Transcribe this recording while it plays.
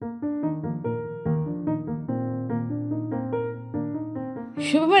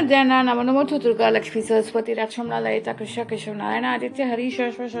Shubhamadhyana Namo Durga Lakshmi Saraswati Rachmala Lalita Krishna Keshav Narayana Aditya Hari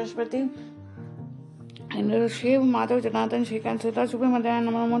Saraswati and Shiv Madhav Janatan Shrikant Sutta Shubhamadhyana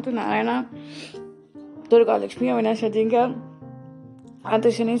Namo Narayana Durga Lakshmi Avinash Ajinka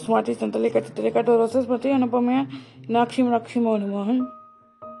Adashani Swati Santalika Chitrika Torosaswati Anupamaya Nakshim Rakshim Mohan.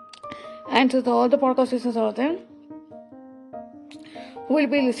 And to all the podcast listeners out there who will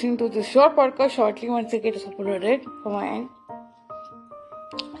be listening to this short podcast shortly once it gets uploaded from my end.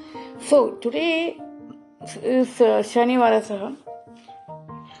 So today is Shaniwara Saha.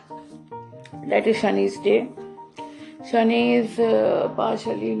 That is Shani's day. Shani is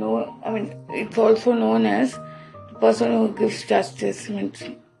partially known, it's also known as the person who gives justice. And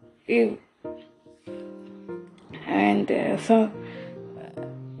so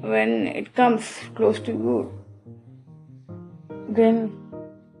when it comes close to you, then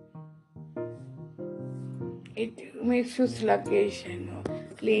it makes you sluggish and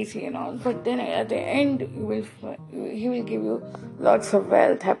lazy and all. But then at the end, he will give you lots of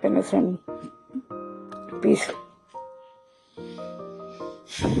wealth, happiness, and peace.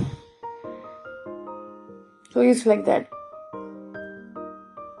 So he's like that.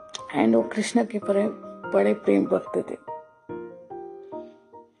 And वो कृष्ण के बड़े प्रेम भक्त थे.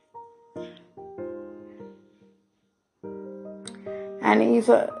 And he's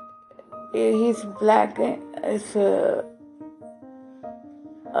black.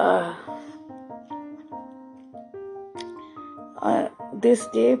 This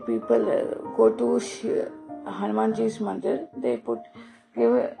day people go to Hanumanji's mandir. They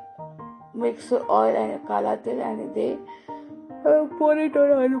mix oil and kala til and they pour it on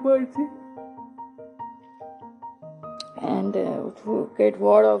Hanumanji. And to get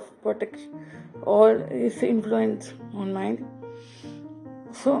word of protection, all his influence on mind.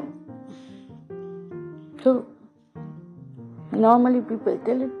 So normally people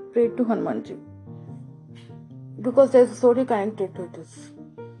tell it, pray to Hanumanji, because there's a story connected to this.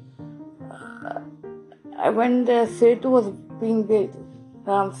 When the Setu was being built,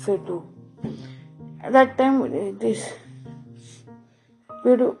 Ram Setu, at that time this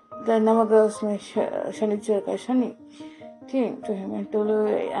the Navagrahas Shanichar Shani came to him and told him,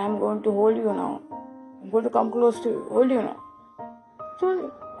 I'm going to hold you now. I'm going to come close to you, hold you now.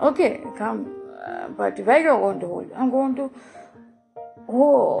 So, okay, come. But where you are going to hold? I'm going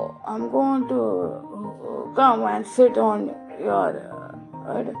to come and sit on your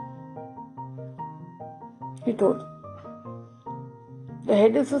head. He told. The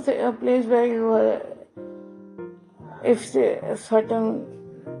head is a place where you are, if certain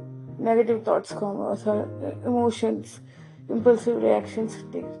negative thoughts come or emotions, impulsive reactions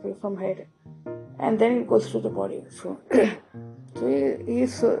take place from head, and then it goes to the body. So, he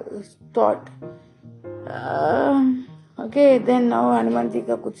is thought. Okay, then now Hanuman ji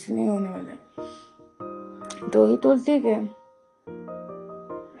ka kuch nahi hone wala. So he told, okay,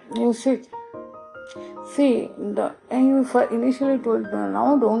 you sit. See, and he initially told,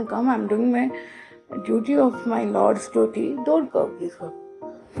 now don't come, I'm doing my duty of my Lord's duty, don't come, please come.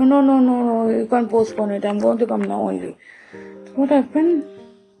 No, you can't postpone it, I'm going to come now only. So what happened?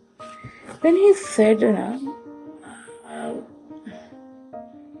 Then he said,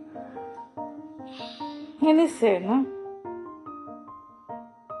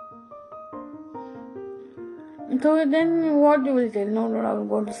 so then what you will tell? No, I'm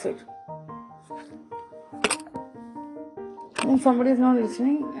going to sit. When somebody is not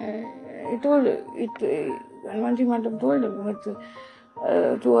listening, Hanumanji Madam told him with 2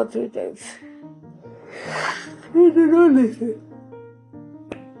 or 3 times. He did not listen.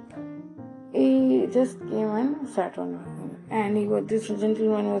 He just came and sat on him. And this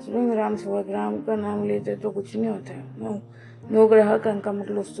gentleman was doing Ram Seva. Ram ka naam lete to kuch nahi hota hai. No graha can come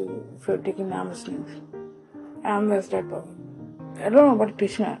close to you if you're taking Nam's name. Ram has that power. I don't know about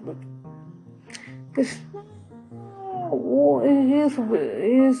Krishna, but his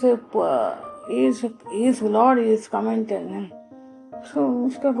Lord is commenting. So,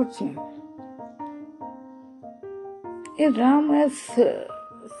 uska kuch nahi. Ram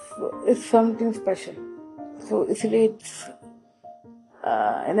is something special. So, isliye it's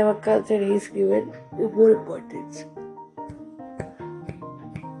in our culture he is given more importance.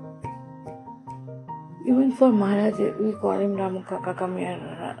 Even for Maharaj, we call him Ram Kaka, come here,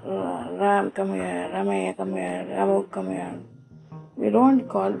 Ram, come here, Ramaya, come here, Ramu, come here. We don't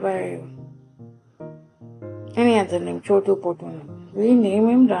call by any other name, Chotu Potu. We name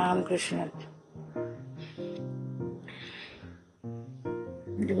him Ram Krishna.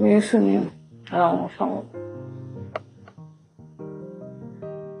 We used to name Ram.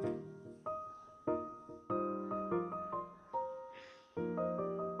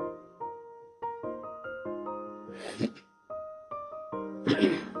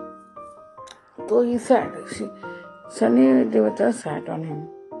 So he sat. Sunny Devata sat on him.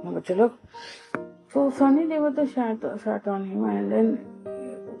 Look. So Sunny Devata sat on him, and then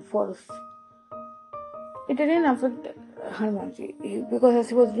for it didn't affect Hanumanji because as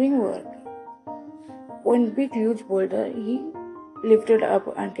he was doing work, one big huge boulder he lifted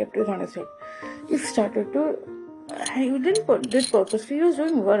up and kept it on his head. He started to. He didn't did purposely. He was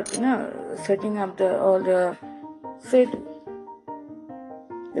doing work, setting up all the set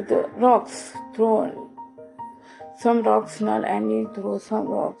with the rocks thrown. Some rocks, Nal and he threw some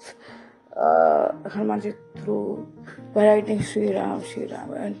rocks. Hanumanji threw by writing Sri Ram.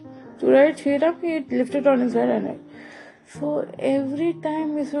 And to write Sri Ram, he lifted on his head and so every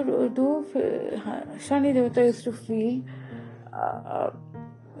time we should do, Shani Devata used to feel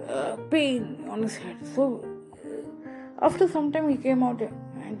pain on his head. So after some time he came out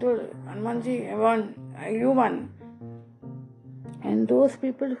and told Hanumanji, you won. And those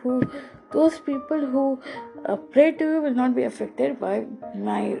people who pray to you will not be affected by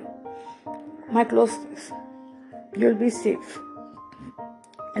my closeness. You'll be safe.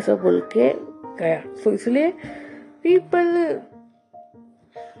 ऐसा बोल के गया. So इसलिए people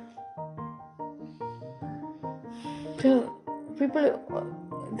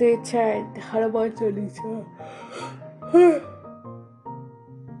they chant Hanuman Chalisa.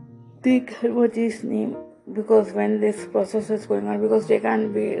 Take Hanumanji's name because when this process is going on, because they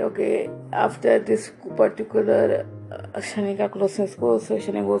can't be after this particular Shani ka closeness goes, so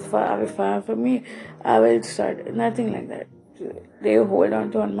Shani goes far from me, I will start. Nothing like that. They hold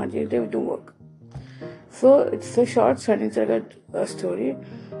on to Hanumanji, they do work. So it's a short Shani Jagat story,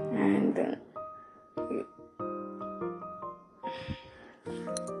 and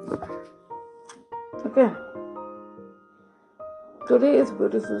okay. Today is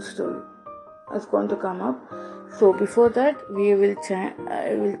beautiful story. It's going to come up. So before that, we will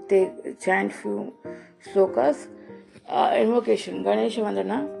chant few slokas. Invocation Ganesha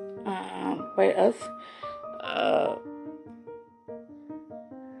Vandana by us.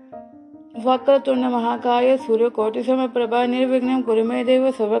 Vakratunda महाकाय सूर्यकोटि समप्रभा निर्विघ्नं कुरु मे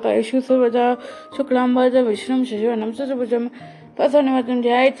देव सर्वकार्येषु सर्वदा शुक्लांबरधरं विष्णुं शशिवर्णं चतुर्भुजं प्रसन्नवदनं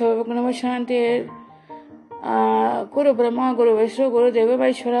ध्यायेत् सर्वविघ्नोपशान्तये गुरु ब्रह्मा गुरु विष्णु गुरु देवो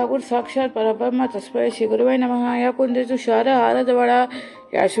महेश्वरा गुरु साक्षात् परब्रह्म तस्मै श्री गुरुवे नमः. या कुंदेषु शारहारधवला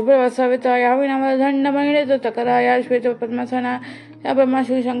या शुभ्रवस्त्रविता या विनम्रदण्डमणिरत्नकरा या श्वेतपद्मासना या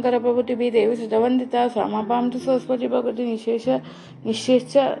ब्रह्मश्री शंकर प्रभृतिभिः देवी सदवन्दिता सामापां तु सरस्वती भगवती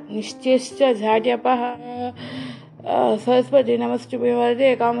निश्चेश्च झाट्यपः सरस्वती नमस्तुभ्यं वरदे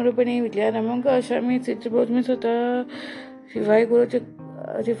कामरूपिणी विद्यारम्भं करिष्यामि सिद्धिबोधि सुता. शिवाय गुरु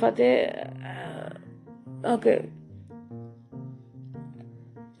जी फतेह. Okay.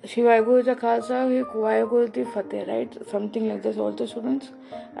 Shivaya Guru Ji Khalsa, Vaheguru Guru Ji Fateh, right? Something like this. All the students,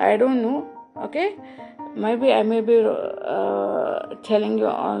 I don't know. Okay, maybe I may be telling you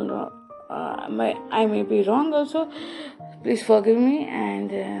all. I may be wrong also. Please forgive me.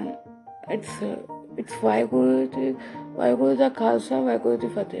 And it's Vaheguru Ji Khalsa, Vaheguru Ji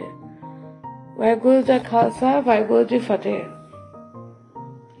Fateh. Vaheguru Ji Khalsa, Vaheguru Ji Fateh.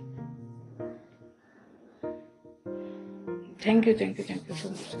 Thank you so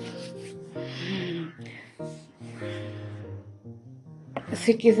much.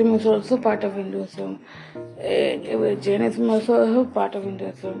 Sikhism is also part of Hinduism. Jainism is also part of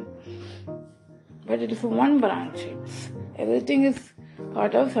Hinduism. But it is one branch. Everything is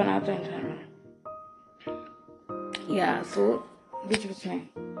part of Sanatana Dharma. Yeah, so which mein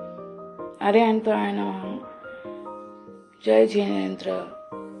Aryantaya Namaha, Jai Jainendra.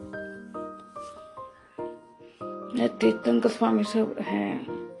 Tirthankar Swami sir hai.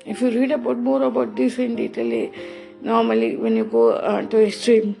 If you read more about this in detail, normally when you go to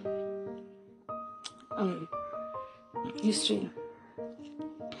history.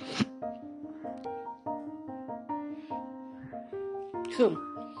 So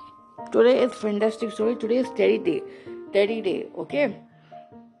today is fantastic story. Today is Teddy Day. Okay.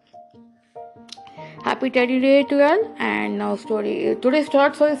 Happy Teddy Day to all. And now today's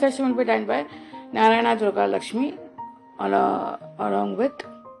short story session will be done by Narayana Durga Lakshmi along with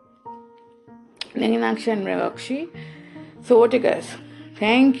Ninginakshi and Mrigakshi. So what you guys?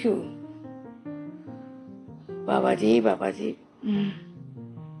 Thank you. Babaji.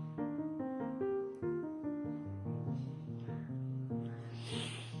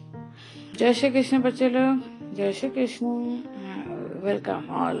 Jai Shri Krishna Bachalo. Jai Shri Krishna. Welcome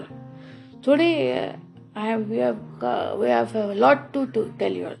all. Today we have a lot to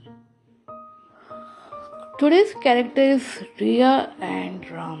tell you all. Today's character is Riya and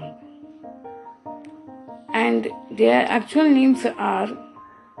Ram. and their actual names are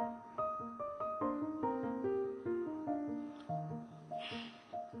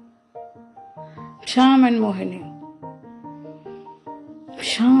Sham and Mohini.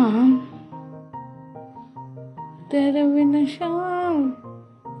 Sham, तेरे बिना Sham,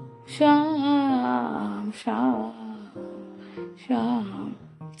 Sham, Sham, Sham,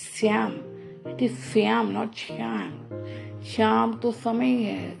 Syam. It is Syam, not Sham. Sham तो समय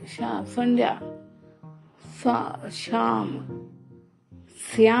है, Sham Sandhya. Sham.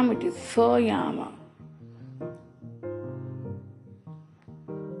 Syam, it is Sayama.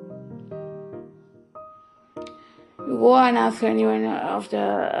 You go and ask anyone of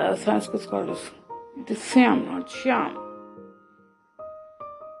the Sanskrit scholars. It is Syam, not Sham.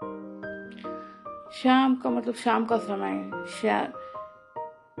 शाम का मतलब शाम का समय.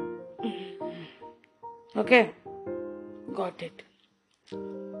 Okay, got it.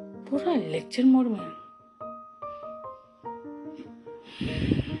 पूरा लेक्चर मोड में.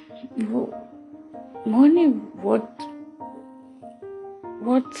 वो मोहनी,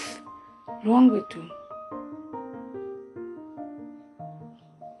 what's wrong with you?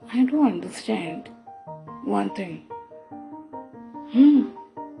 I don't understand one thing.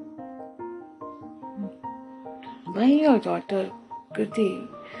 Why your daughter Kriti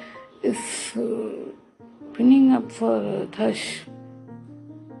is pinning up for Dhash?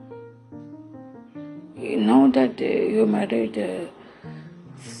 Now that you married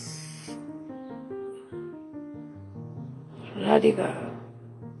Radhika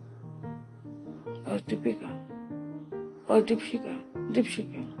or Deepika or Deepshika.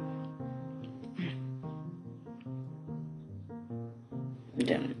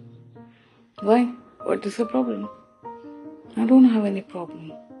 Then why? What is the problem? I don't have any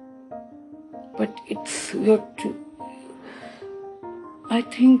problem. But I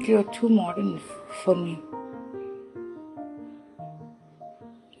think you're too modern for me.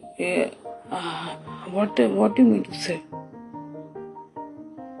 Yeah, what do you mean to say?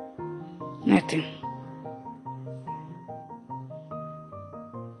 Nothing.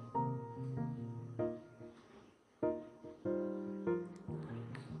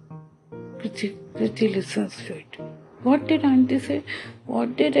 Priti listens to it. What did auntie say?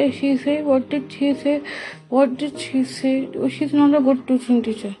 What did she say? What did she say? What did she say? Oh, she's not a good tuition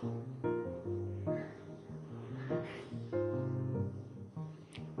teacher.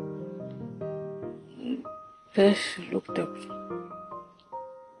 Rash looked up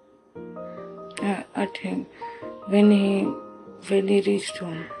at him when he reached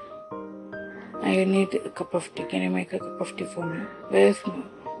home. I need a cup of tea. Can you make a cup of tea for me? Where's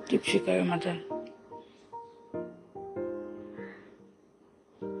Deepshika, your mother?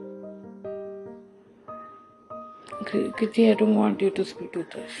 Kriti, I don't want you to speak to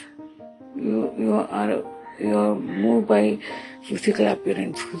us. You are moved by physical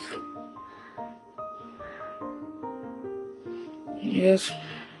appearances. Yes.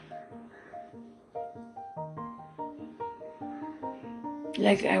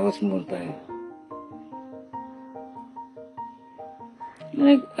 Like I was moved by.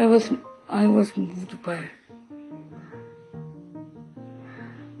 Like I was moved by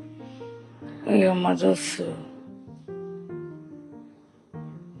your mother's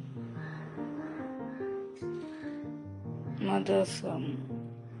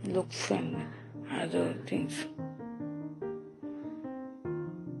looks and other things.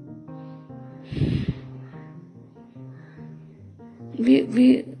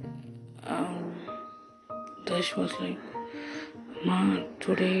 Dash was like, Ma,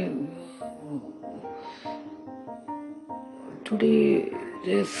 today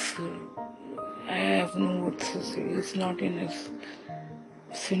this, I have no words to say. It's not in his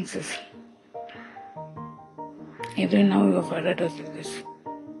senses. Even now your father does this.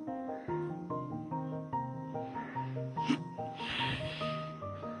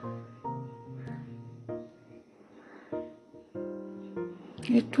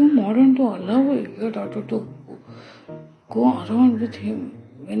 You're too modern to allow your daughter to go around with him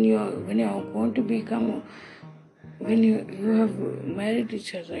when you are going to become, when you have married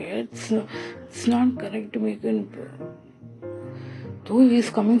each other. It's not correct to make an. Though he is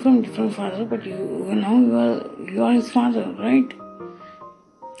coming from different father, but you are his father, right?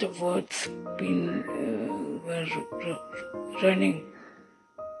 The words were running.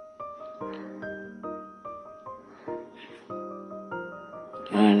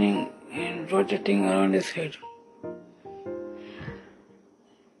 And rotating around his head.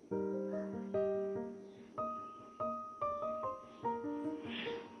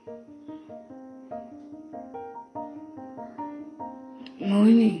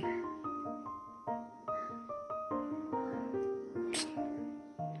 Mohini,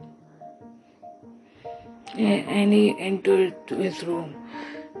 and he entered to his room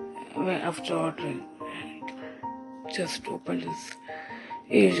after ordering and just opened his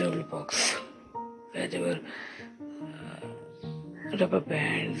usual box where there were rubber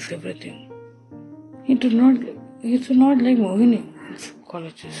bands, everything. He did not like Mohini in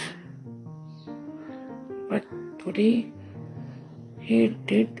colleges. But today he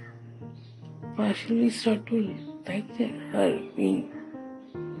did partially start to like her being.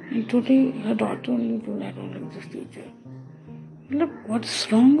 And today her daughter only told, I don't like this teacher. Look, what's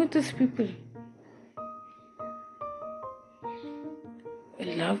wrong with these people?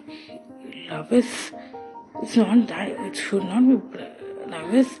 Love is, it's not that, it should not be,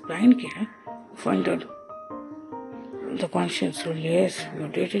 love is blind care. Find out the conscience rule, yes, you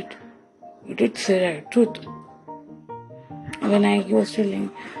did it. You did say the truth. When I was telling,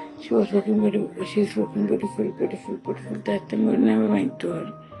 she's looking beautiful. That time we never went to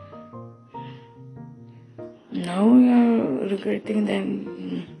her. Now you're regretting, then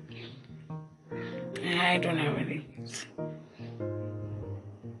I don't have any.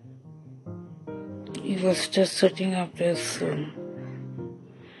 He was just setting up this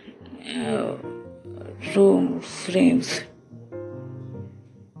room frames.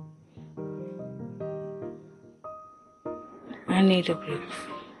 I need a break.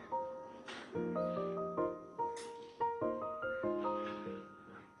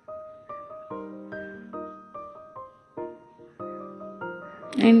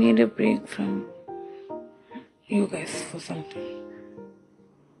 I need a break from you guys for something.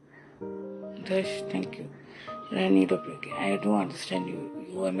 Dash, thank you. I need a break. I don't understand you.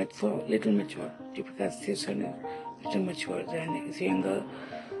 You are little mature because this one is little mature than his younger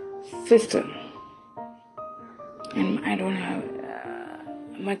sister. And I don't have.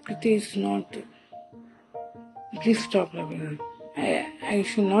 My Kriti is not. Please stop loving her. I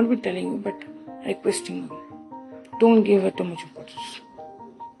should not be telling you, but requesting you. Don't give her too much importance.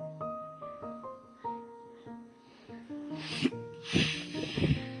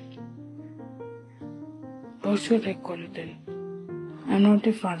 What should I call it then? I'm not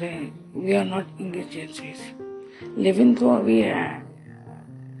a father. We are not engaged yet. Living through, we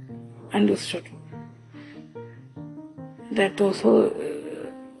understood. That also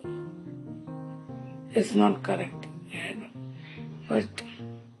is not correct. But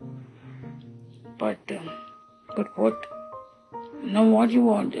what? Now what you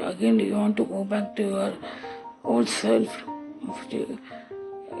want? Again, you want to go back to your old self.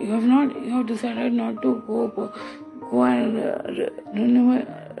 You have decided not to go and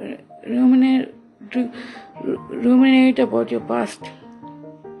ruminate about your past.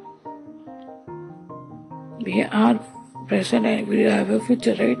 We are present and we have a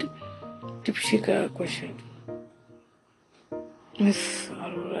future, right? Tipshika question. Miss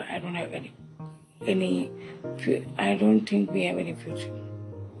Aurora, I don't have any. I don't think we have any future.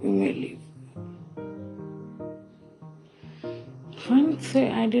 We may leave. Fine,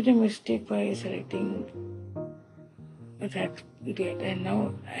 say I did a mistake by selecting that idiot, and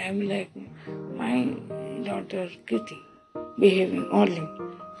now I am like my daughter Kriti, behaving oddly.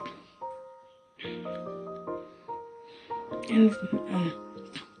 And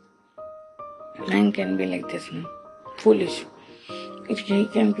man can be like this, no? Foolish. He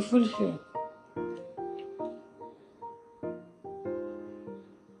can be foolish.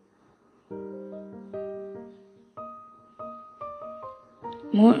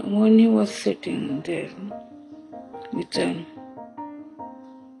 Moni was sitting there with a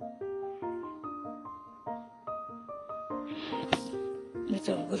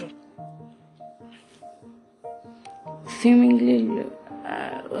guru. Seemingly,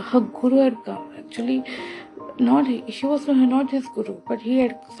 her guru had come. Actually, she was not his guru, but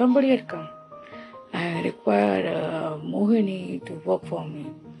somebody had come. I required Mohini to work for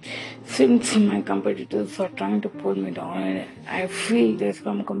me. Since my competitors are trying to pull me down, and I feel there's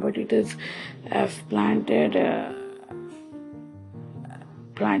some competitors have planted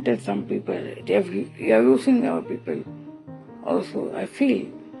some people. They are using our people also, I feel.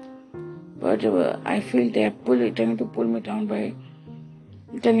 But I feel they are trying to pull me down by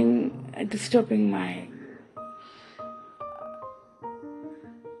disturbing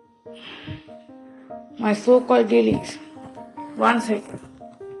my so-called dailies. 1 second.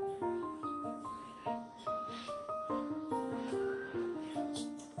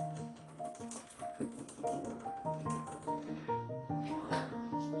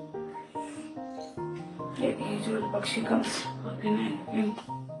 The usual Bakshi comes again.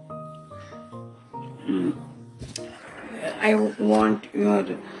 I want your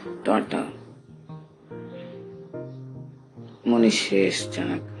daughter, Munishresh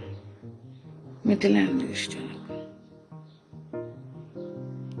Chanak, Mithilandesh Chanak.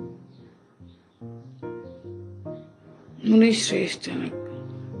 Muni Shrestha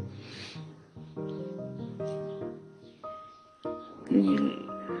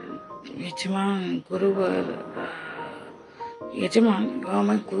Yajaman Guruvar Yajaman, you are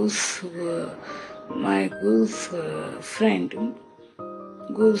my Guru's friend,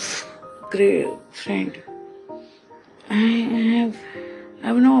 Guru's great friend. I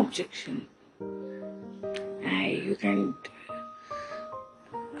have no objection. You can.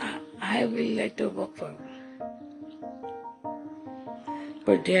 I will let her work for you.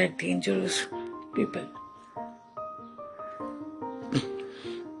 But they are dangerous people.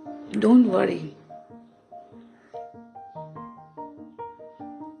 Don't worry.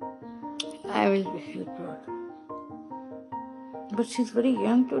 I will help her. But she's very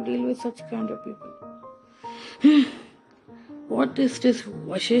young to deal with such kind of people. What is this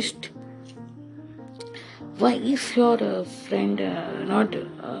Vashisht? Why is your friend not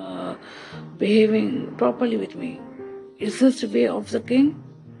behaving properly with me? Is this the way of the king?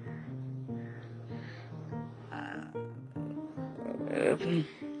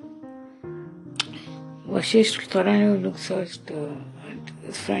 Vashisht thoroughly looks at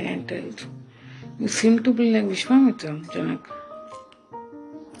his friend and tells, "You seem to be like Vishwamitra, Janak."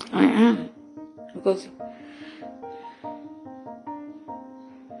 I am, because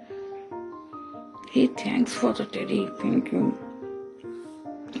he thanks for the teddy. Thank you.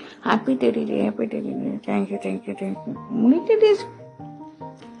 Happy Teddy Day, happy Teddy Day. Thank you, thank you, thank you. Many teddies.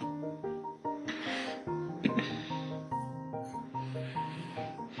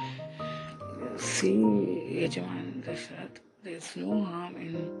 See, Yajaman Dashrath, there's no harm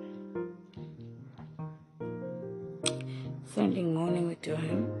in sending Moni to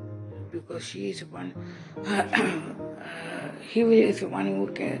him, because she is one. He is the one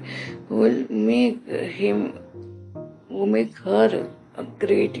who will make her a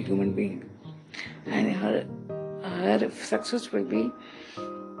great human being, and her success will be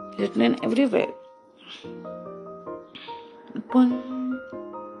written everywhere.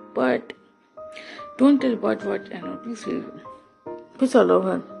 But don't tell what and please allow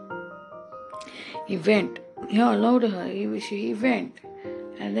her. He went. He allowed her. He went,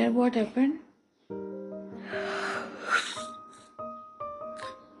 and then what happened?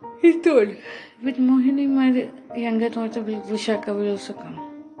 He told, with Mohini, my younger daughter, Vishaka will also come.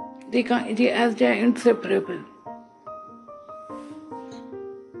 They are inseparable.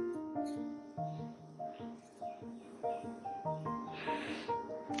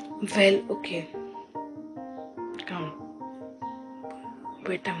 Well, okay. Come.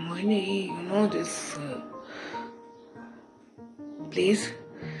 But Mohini, you know this place.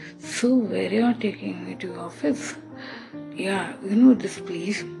 So where you are taking me to your office? Yeah, you know this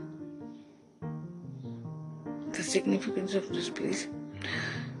place. The significance of this place.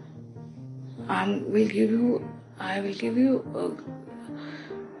 I will give you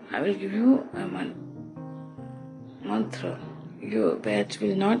a mantra. Your batch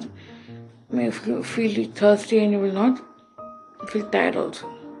will not feel thirsty, and you will not feel tired also.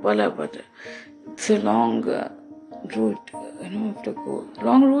 But it's a long route, you have to go.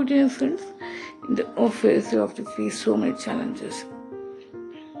 Long route in a sense. In the office, you have to face so many challenges.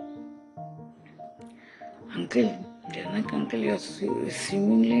 Uncle, you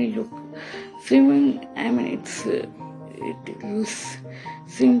seemingly you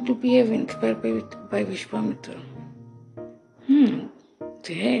seem to be inspired by Vishwamitra.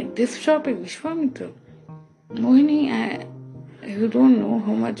 This topic, Vishwamitra. Mohini, you don't know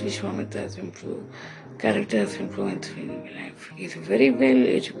how much Vishwamitra has improved. Character has influenced in my life. He's very well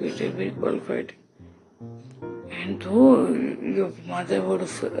educated, very qualified. And though your mother would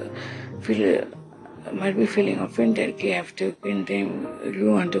might be feeling offended, you have to condemn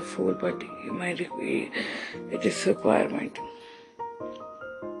you on the fool, but it is a requirement.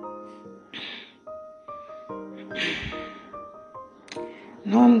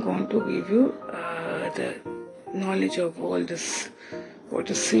 Now I'm going to give you the knowledge of all this, what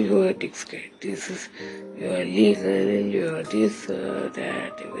is silveretics get. This is your legal, your this,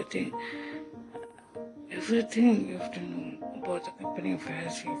 that, everything. Everything you have to know about the company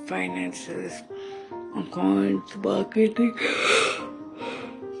affairs, your finances, accounts, marketing.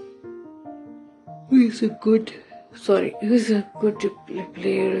 Who's a good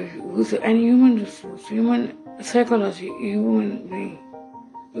player, and human resource, human psychology, human being,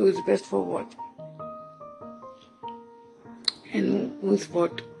 who is best for what, and who's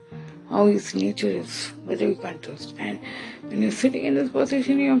what, how his nature is, whether you can trust. And when you're sitting in this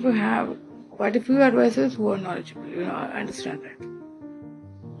position, you have to have quite a few advisors who are knowledgeable. I understand that.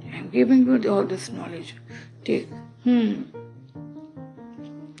 I'm giving you all this knowledge. Take.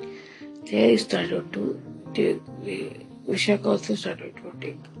 There started to take Vishaka also started to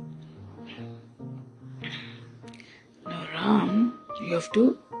take. Now Ram, you have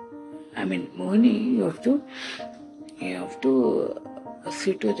to, Mohini, you have to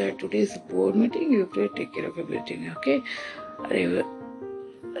see to that today's board meeting, you have to take care of everything, okay? There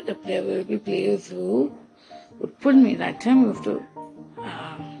will be players who would pull me that time, you have to,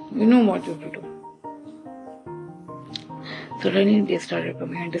 you know what you have to do. Suddenly they started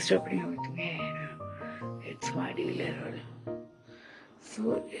coming and disturbing everything. Hey, it's my deal.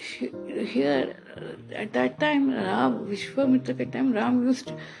 So here, at that time, Vishwamitra time, Ram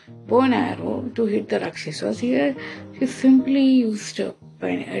used bow and arrow to hit the Rakshasas. Here, he simply used a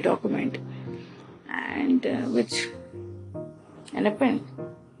document and a pen.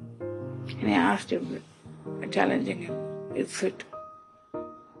 And I asked him, challenging him, is it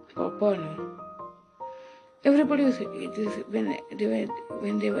proper? No. Everybody was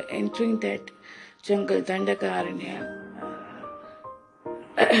when they were entering that jungle, Dandakaranya.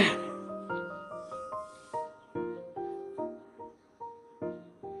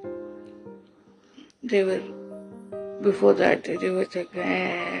 They were before that. They were like,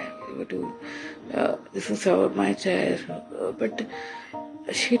 this is my chair. But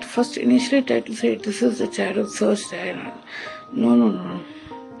she first initially tried to say, this is the chair of Search chair. No.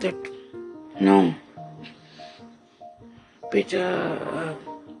 No. Peter,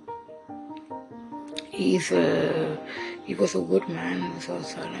 he was a good man,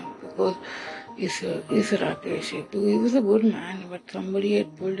 because he's a Rakesh. He was a good man, but somebody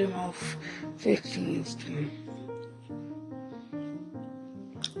had pulled him off, fixing his thing.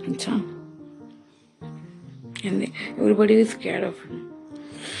 And everybody is scared of him.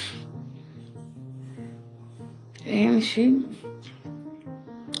 And she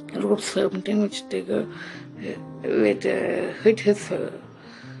wrote something which hit his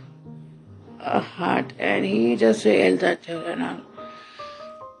heart, and he just yelled at her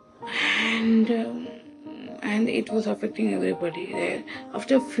and it was affecting everybody there.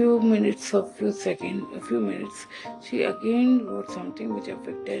 After a few minutes, she again wrote something which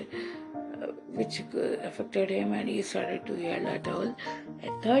affected him, and he started to yell at all.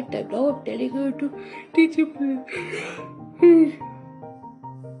 At third time, now I'm telling her to teach him.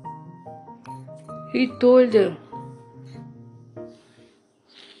 He told her.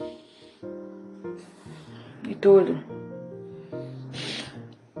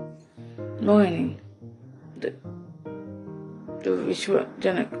 No any. The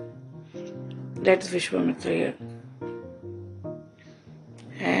Janak. That is Vishwamitra here.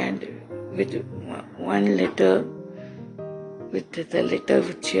 And with one letter, with the letter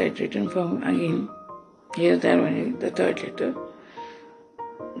which she had written from again, here, there, the third letter,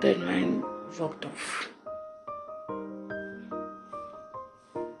 that man walked off.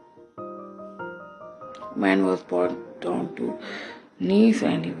 Man was brought down to knees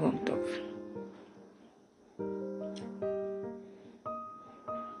and he walked off.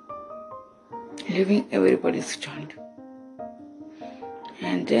 Leaving everybody stunned.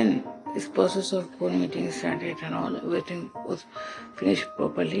 And then this process of board meeting started and all, everything was finished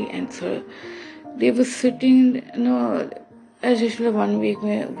properly, and so they were sitting, as usual 1 week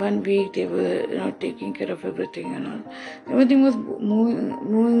they were taking care of everything and all. Everything was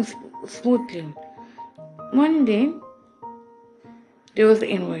moving smoothly. One day there was the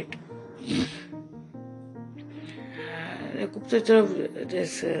invite. The Guptachar,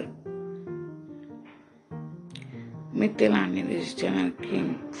 this Mittilani, this channel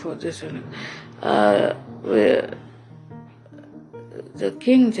came for this channel. The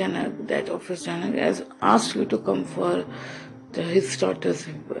king channel, that office channel, has asked you to come for his daughter's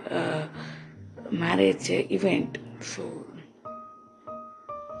marriage event. So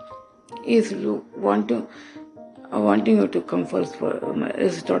he's wanting you to come first for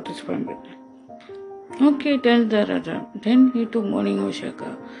his daughter's family. Okay, tell the then he took morning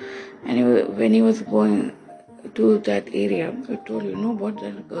Vishaka, and when he was going to that area, I told you, know about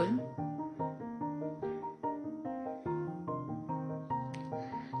that girl?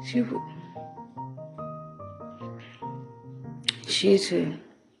 She's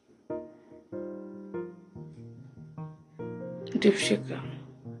Dipshika.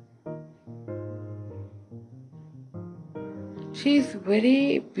 She's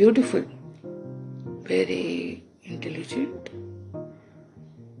very beautiful, very intelligent,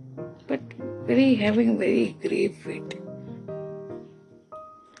 but having very grave wit.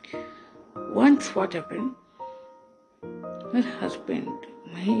 Once what happened, her husband,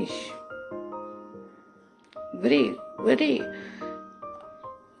 Mahesh, very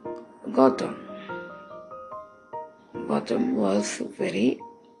Gautam was very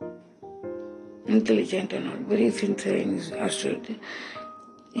intelligent and all, very sincere in his astrology.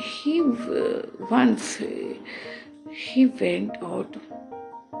 He once he went out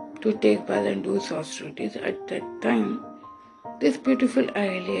to take bath and do his austerities. At that time, this beautiful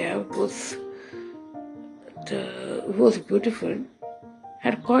Ahilia was beautiful,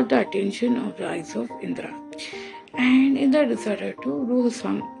 had caught the attention of the eyes of Indra, and Indra decided to do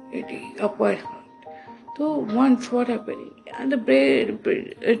some upward her. So once what happened at the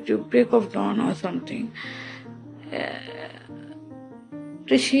break of dawn or something,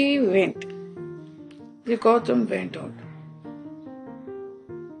 Rishi went. The Gautam went out.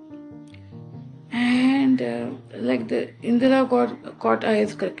 And like the Indra got caught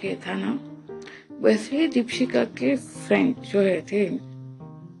eyes करके था ना, वैसे ही दीपशिका के friend जो है थे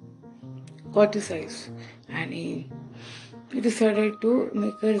caught his eyes, and he decided to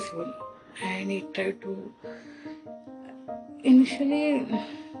make her his own, and he tried to initially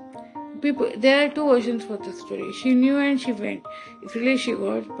there are two versions for the story. She knew and she went. Actually, she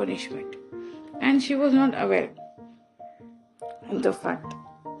got punishment, and she was not aware of the fact.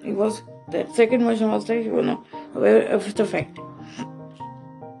 It was that second version was that she was not aware of the fact.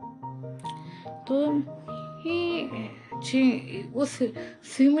 So she was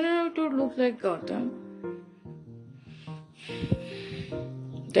similar to look like Gautam.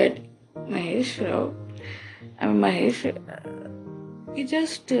 That Mahesh Rao, Mahesh, he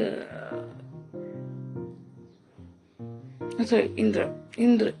just sorry, Indra,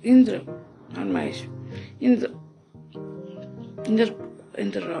 not Mahesh, Indra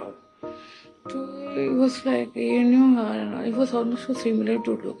Rao. So it was like, you knew her and all. It was almost so similar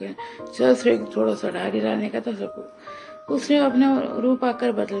to look. Just एक थोड़ा सा diary लाने का था सबको. उसने अपना रूप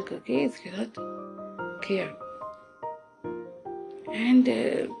आकर बदल करके इसके साथ किया. And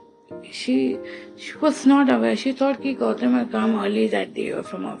she was not aware. She thought कि Gautam had come early that day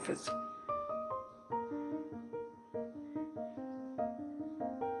from office.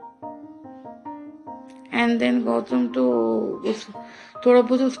 And then Gautam तो थोड़ा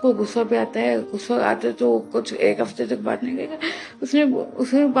बहुत उसको गुस्सा भी आता है. गुस्सा आते तो कुछ एक हफ्ते तक बात नहीं करेगा.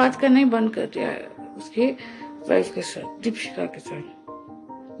 उसने बात करना ही बंद कर दिया है उसके वाइफ के साथ, दीपशिका के साथ.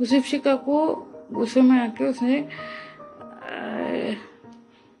 उस दीपशिका को गुस्से में आके उसने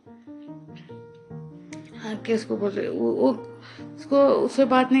आके उसको बोले उसको उससे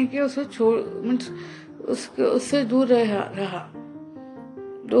बात नहीं की. उसको छोड़ मीन्स उससे दूर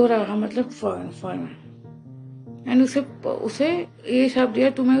रहा मतलब फॉरेन. एंड उसे ये शब्द दिया,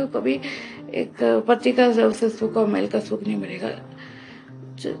 तुम्हें कभी एक पति का सुख और मेल का सुख नहीं मिलेगा.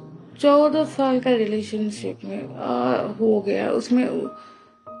 14 साल का रिलेशनशिप में हो गया उसमें.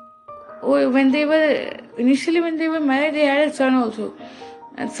 when they were married, they had a son also.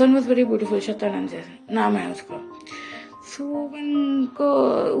 And son was very beautiful, Shatanand जैसे नाम है उसका. So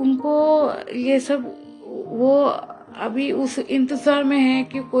उनको ये सब वो अभी उस इंतजार में है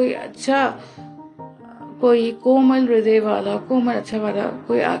कि कोई कोमल हृदय वाला, कोमल अच्छा वाला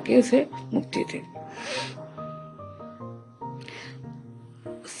कोई आके उसे मुक्ति दे.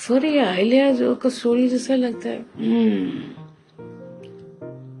 सॉरी अहिल्या जो का स्टोरी जैसा लगता है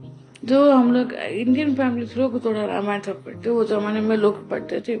जो हम लोग इंडियन फैमिली लोग थोड़ा रामायण सब पढ़ते. वो जमाने में लोग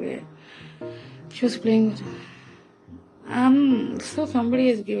पढ़ते थे वे. She was playing so somebody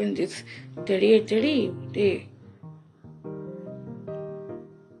has given this teddy day.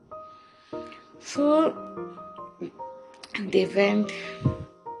 So they went.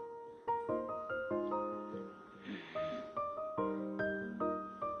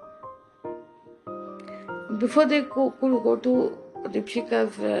 Before they could go to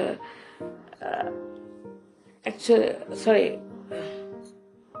Dipshika's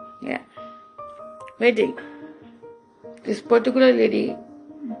wedding, this particular lady,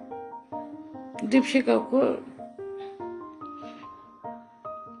 Deepshikha को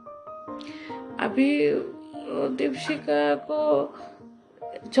अभी दीपशिका को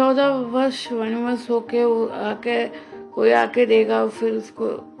 14 वर्ष वनवास होके आके कोई आके देगा, फिर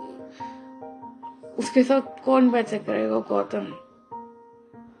उसके साथ कौन बैठा करेगा? Gautam.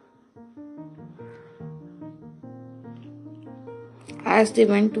 As they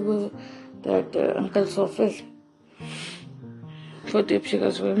went to that uncle's office for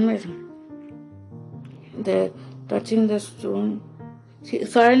Dipshika's wedding, they're touching the stone.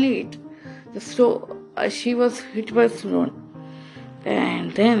 Suddenly, she was hit by a stone,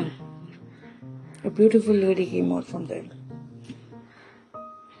 and then a beautiful lady came out from there.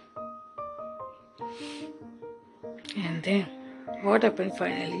 And then, what happened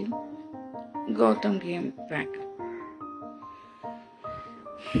finally? Gautam came back.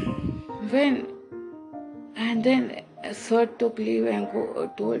 And then sir took leave and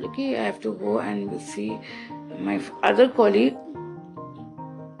told कि I have to go and see my other colleague,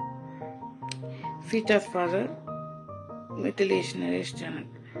 Sita's father, Mithilesh Naresh Janak.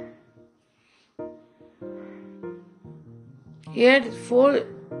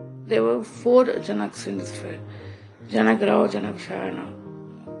 There were four Janaks in this fair. Janak Rao, Janak Shah,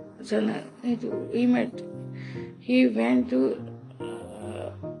 he met. He went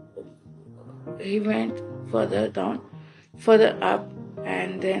further down, further up,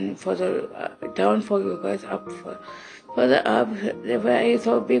 and then further down for you guys, up further up. I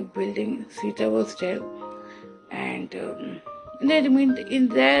saw a big building. Sita was there, and in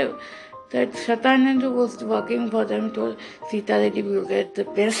there, that Shatanand was working for them. Told Sita that if you get the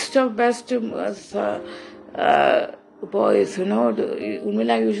best of best boys,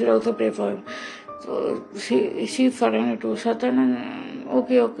 Urmila, you should also pray for him. So she suddenly told Shatanand,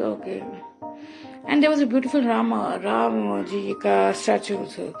 okay. And there was a beautiful Ram Ji ka statue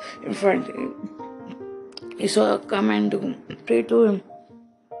also in front. He saw come and pray to him.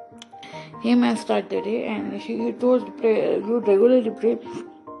 Him and start the day, and he told you regularly pray.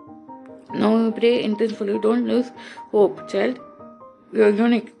 Now you pray intensely. Don't lose hope, child. You are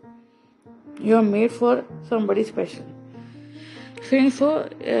unique. You are made for somebody special. Saying so,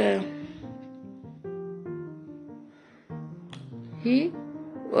 he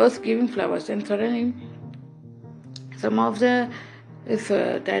was giving flowers, and suddenly some of the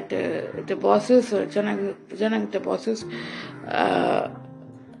bosses, Janak, the bosses,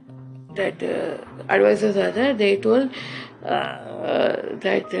 that advisors are there. They told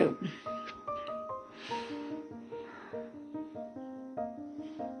that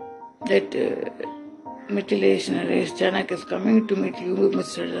Mithilesh Naresh Janak is coming to meet you,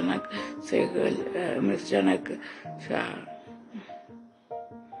 Mr. Janak Sehgal, Ms. Janak Shah.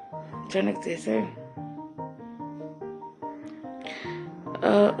 Janak, they say.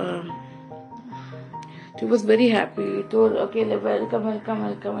 He was very happy. He told, okay, welcome.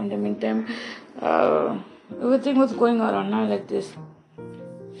 In the meantime, everything was going around now like this.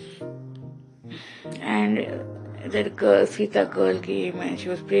 And that girl, Sita girl came and she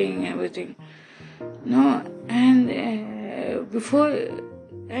was praying and everything. No, and before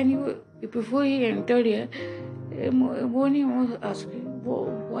he entered here, Boni was asking,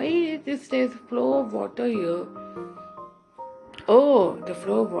 why there's flow of water here? Oh, the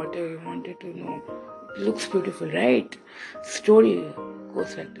flow of water, you wanted to know. It looks beautiful, right? Story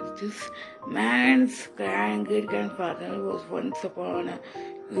goes like this. This man's great-grandfather was once upon a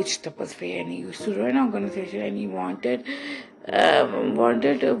huge tapasvi, and he used to run an organization, and he wanted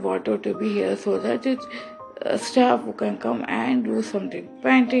water to be here so that staff who can come and do something.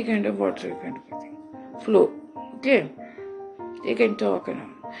 Pantry kind of water kind of thing. Flow. Okay? They can talk and all.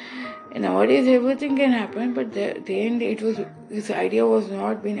 And nowadays everything can happen, but then his idea was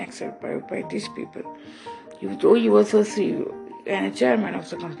not being accepted by these people. Though he was a CEO and a chairman of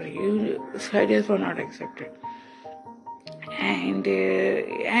the company, his ideas were not accepted. And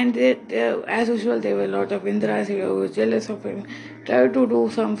as usual, there were a lot of Indras who were jealous of him, tried to do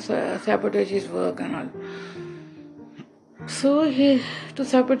some sabotage his work and all. So to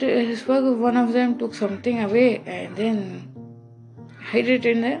sabotage his work, one of them took something away and then hid it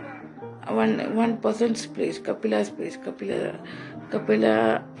in the one person's place, Kapila's place.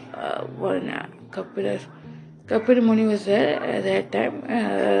 Kapil Muni was there at that time.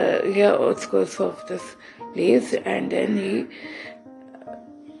 He outskirts of this place, and then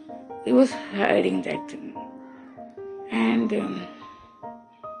he was hiding that thing. And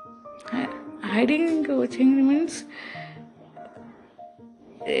hiding thing means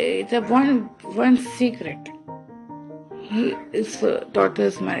the one secret. His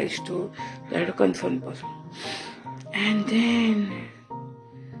daughter's marriage to that concerned person. And then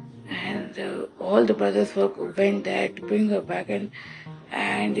all the brothers went there to bring her back, and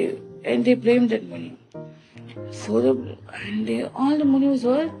they blamed that Muni. So all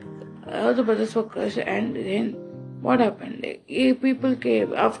the brothers were crushed, and then what happened? People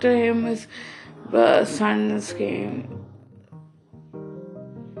came after him. His sons came.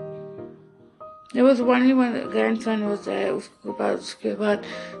 There was only one grandson was there. उसके बाद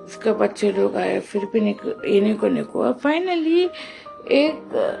उसके बच्चे लोग आए, फिर भी नहीं करने को. Finally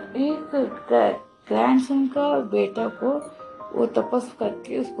एक grandson का बेटा को वो तपस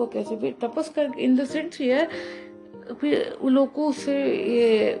करके उसको कैसे भी तपस कर in the sense here फिर उन लोगों से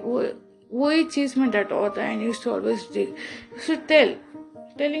ये वही चीज में डटा होता है. And used to always dig, used to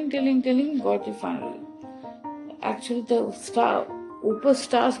telling got it finally. Actually the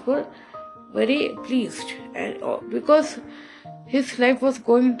stars were very pleased, and because his life was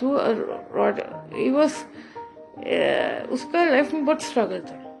going through a rod. उसका लाइफ में बहुत स्ट्रगल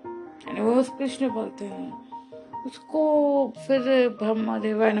था, यानी वो कृष्ण भक्त हैं, उसको फिर ब्रह्मा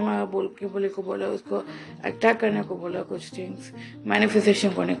देवा नमः बोल के बोला, उसको अटैक करने को बोला, कुछ थिंग्स मैनिफेस्टेशन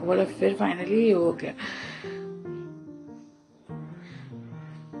करने को बोला, फिर फाइनली ये हो गया।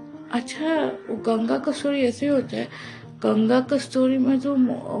 अच्छा, वो गंगा का स्टोरी ऐसे होता है, गंगा का स्टोरी में जो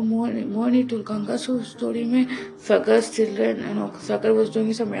मोहिनी टू गंगा स्टोरी में Sagar's children, Sagar was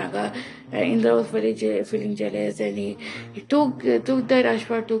doing some yaga, and Indra was feeling jealous, and he took that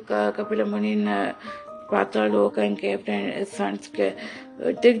Ashwa to Kapila Muni in Patalok and kept, and his sons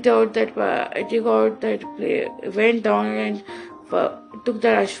dig out that play, went down and took the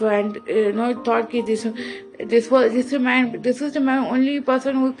Ashwa, and thought that this is the man, only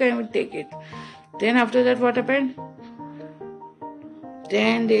person who can take it. Then after that, what happened?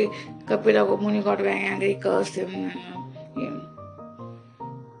 Then Kapila Muni got very angry, cursed him.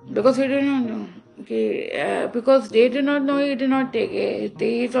 Because he did not know. Okay, because they did not know, he did not take it.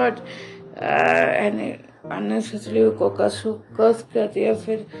 They thought, and unnecessarily को कर्स कर दिया,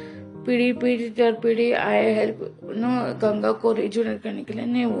 फिर पीढ़ी आए help Ganga को rejuvenate करने के लिए,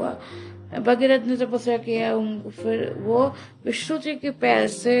 नहीं हुआ। भगीरथ ने तपस्या किया उनको, फिर वो विष्णु जी के पैर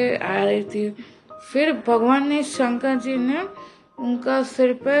से आ रही थी, फिर भगवान ने शंकर जी ने उनका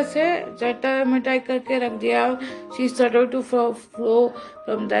सिर पे से जटा मिटाई करके रख दिया। She started to flow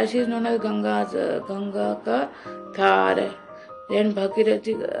from that. She is known as Ganga का धार। Then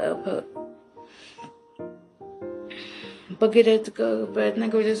भगीरथ का प्रयत्न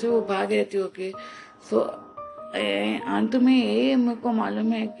की वजह से वो भाग रहती होगी। सो अंत में ये मेरे को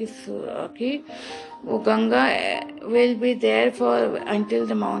मालूम है कि वो Ganga will be there for until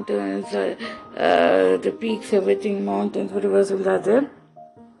the mountains, the peaks, everything, mountains, whatever are there.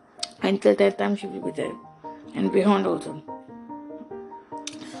 Until that time she will be there, and beyond also.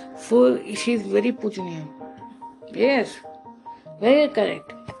 So she is very Pujaniya. Yes, very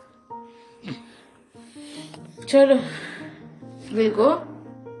correct. Chalo, we'll go.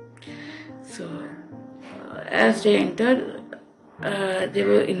 So as they entered, they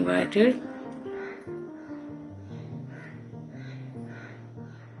were invited.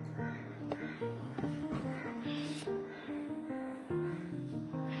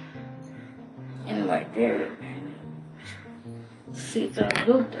 Sita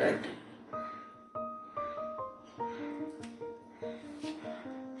looked at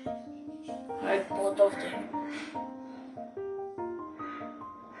both of them.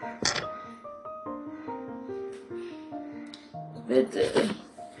 With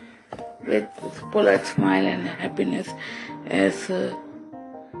polite smile and happiness, as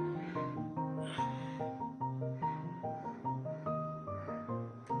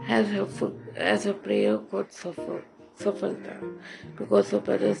a prayer got Safalta, because of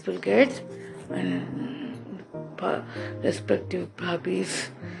brothers will get and respective bhabis,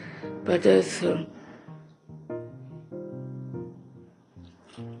 brothers.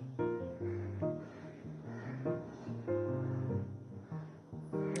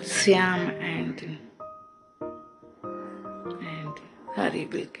 Syam and Hari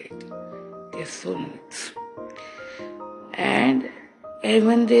will get their soulmates. And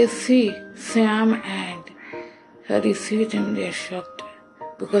when they see Syam and Hari see them, they are shocked,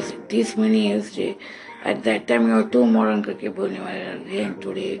 because these many years, at that time you were too modern करके बोलने वाले, and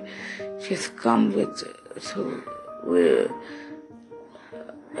today she's come with, so we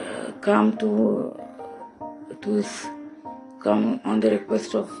come come on the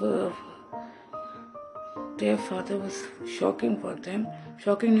request of their father. Was shocking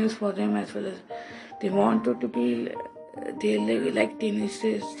news for them, as well as they wanted to be, they like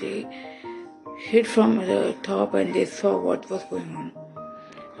teenagers, they hid from the top and they saw what was going on.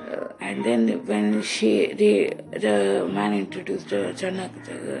 And then when the man introduced Chanak,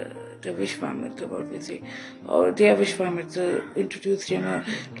 the Vishwamitra, what we say, or their Vishwamitra introduced him,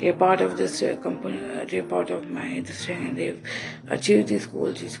 a part of this company, they're part of this thing, and they've achieved these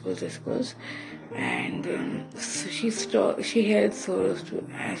goals. And so she held her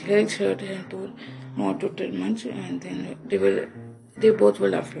and told not to tell much, and then they both were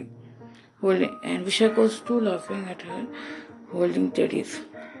laughing, and Vishaka was too laughing at her, holding teddies.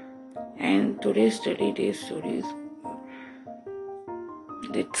 And today's teddy stories,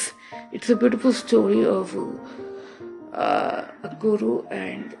 it's a beautiful story of a guru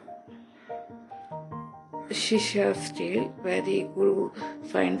and Shishya's tale, where the guru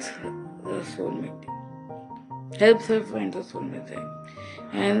finds the soulmate, helps her find the soulmate.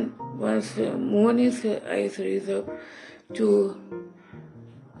 And once Mohani's eyes raise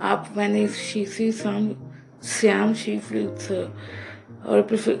up when she sees Syam, she feels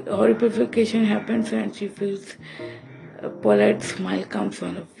horrification happens and she feels a polite smile comes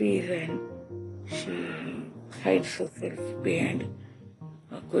on her face and she hides herself behind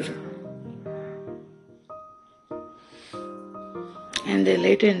a cushion. And then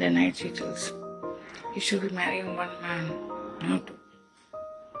later in the night she tells, you should be marrying one man, not two.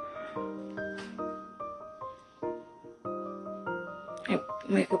 I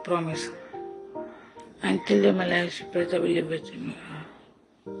make a promise. Until I'm alive, she better will live with me.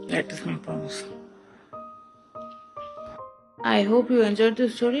 That is my promise. I hope you enjoyed the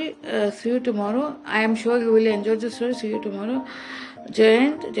story. See you tomorrow. I am sure you will enjoy the story. See you tomorrow.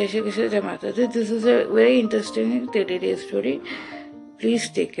 Jayant, Jai Shri Krishna, Jai Mata Di. This is a very interesting 30-day story. Please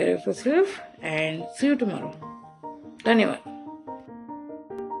take care of yourself and see you tomorrow. Dhanyavad.